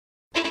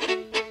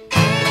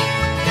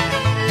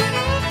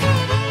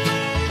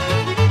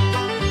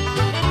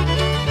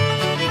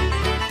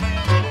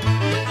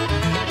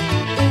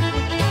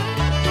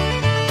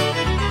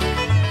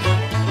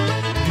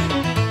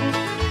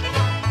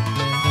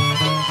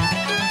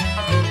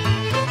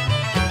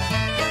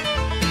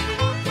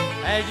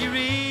as you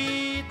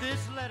read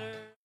this letter.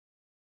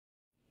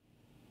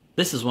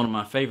 This is one of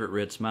my favorite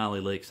Red Smiley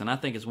licks, and I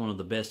think it's one of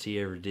the best he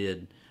ever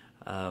did.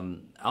 I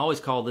always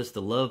call this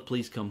the Love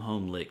Please Come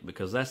Home lick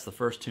because that's the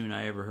first tune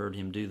I ever heard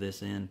him do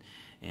this in.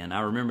 And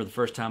I remember the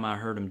first time I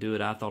heard him do it,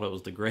 I thought it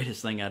was the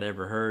greatest thing I'd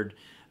ever heard.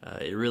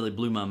 It really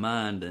blew my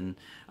mind, and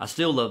I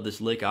still love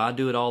this lick. I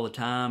do it all the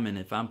time, and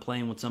if I'm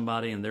playing with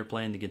somebody and they're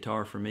playing the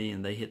guitar for me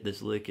and they hit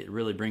this lick, it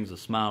really brings a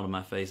smile to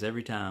my face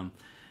every time.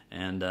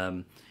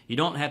 And you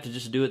don't have to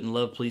just do it in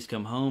Love Please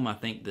Come Home. I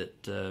think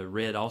that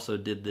Red also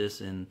did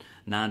this in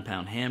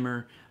 9-Pound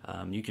Hammer.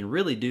 You can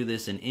really do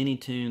this in any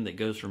tune that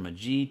goes from a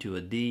G to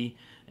a D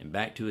and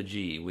back to a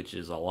G, which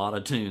is a lot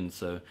of tunes,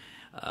 so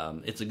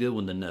it's a good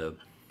one to know.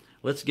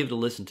 Let's give it a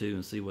listen to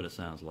and see what it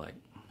sounds like.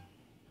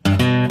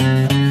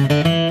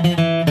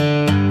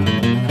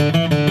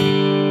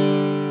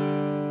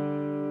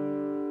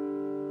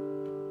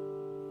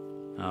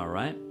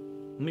 Alright,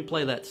 let me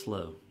play that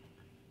slow.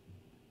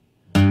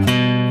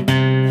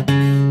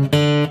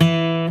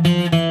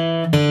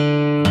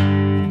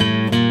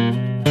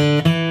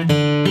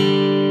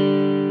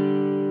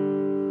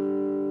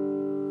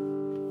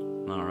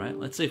 Alright,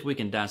 let's see if we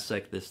can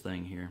dissect this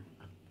thing here.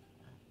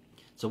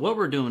 So what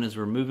we're doing is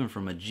we're moving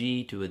from a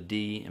G to a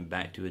D and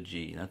back to a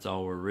G. That's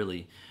all we're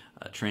really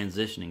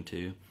transitioning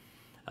to.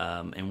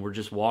 And we're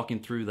just walking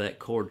through that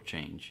chord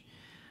change.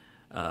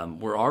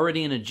 We're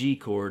already in a G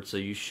chord, so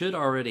you should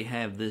already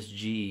have this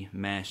G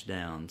mashed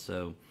down.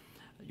 So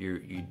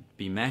you'd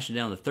be mashing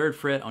down the 3rd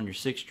fret on your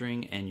 6th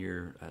string and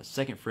your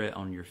 2nd fret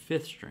on your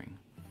 5th string.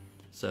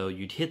 So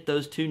you'd hit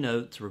those 2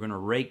 notes. We're going to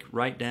rake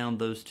right down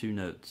those 2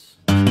 notes.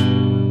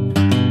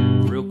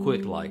 Real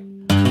quick like.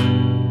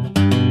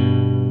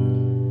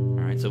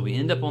 So we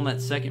end up on that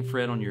 2nd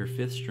fret on your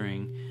 5th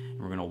string, and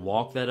we're going to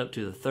walk that up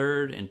to the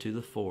 3rd and to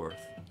the 4th.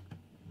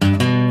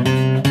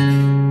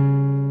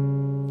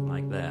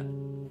 Like that.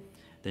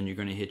 Then you're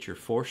going to hit your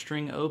 4th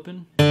string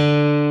open,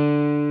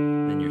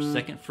 then your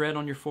 2nd fret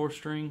on your 4th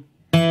string,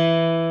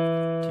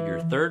 to your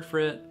 3rd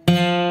fret,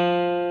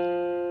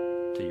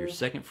 to your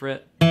 2nd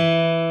fret,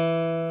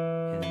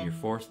 and then your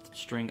 4th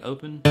string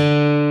open,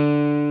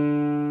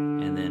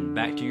 and then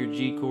back to your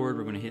G chord.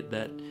 We're going to hit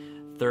that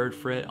 3rd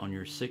fret on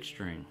your 6th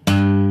string.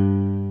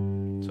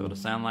 So it'll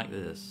sound like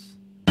this.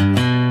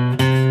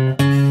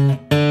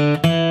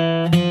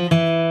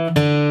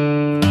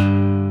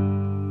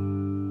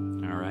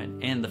 Alright,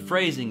 and the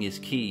phrasing is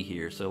key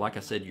here. So like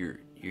I said, you're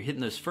hitting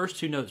those first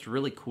 2 notes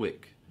really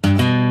quick.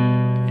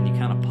 And you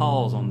kind of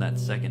pause on that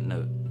 2nd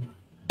note.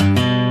 You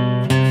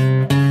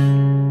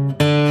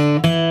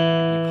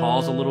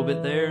pause a little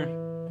bit there.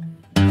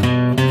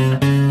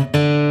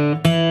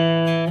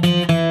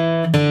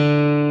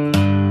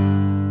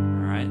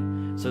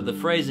 So the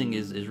phrasing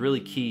is really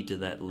key to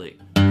that lick.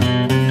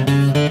 Alright,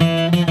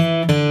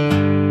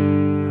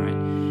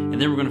 and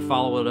then we're going to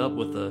follow it up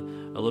with a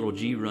little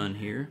G run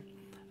here.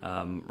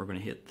 We're going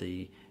to hit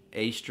the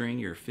A string,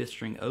 your 5th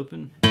string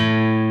open,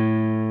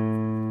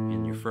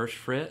 and your 1st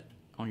fret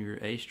on your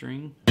A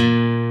string.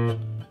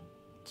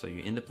 So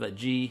you end up that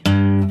G,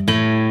 and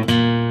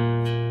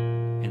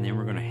then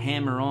we're going to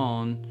hammer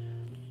on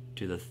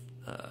to the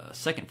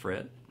 2nd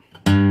fret.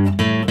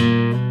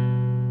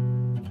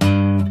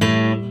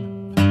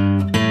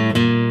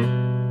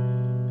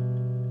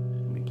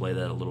 Play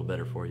that a little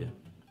better for you.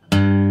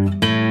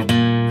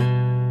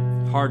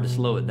 Hard to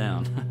slow it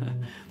down.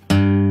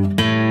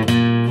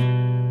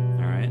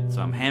 Alright, so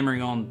I'm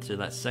hammering on to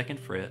that 2nd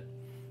fret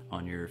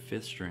on your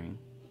 5th string.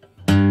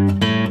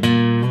 And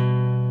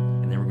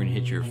then we're going to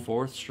hit your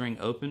 4th string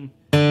open.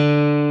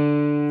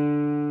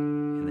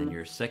 And then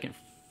your 2nd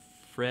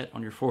fret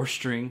on your 4th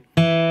string.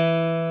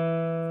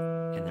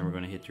 And then we're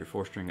going to hit your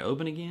 4th string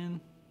open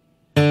again.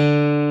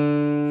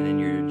 And then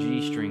your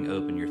G string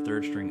open, your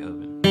 3rd string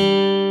open.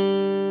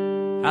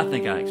 I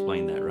think I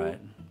explained that right.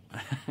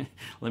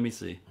 Let me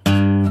see. I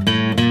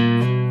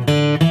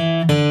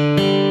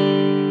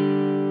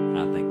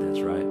think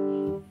that's right.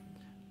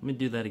 Let me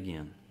do that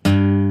again.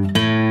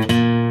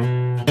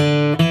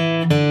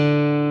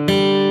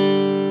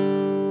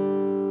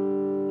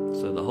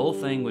 So the whole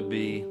thing would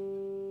be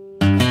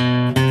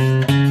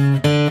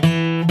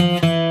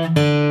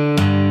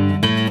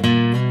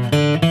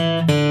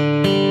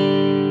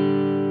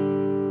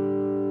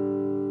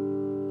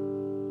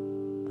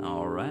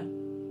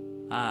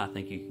I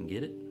think you can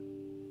get it.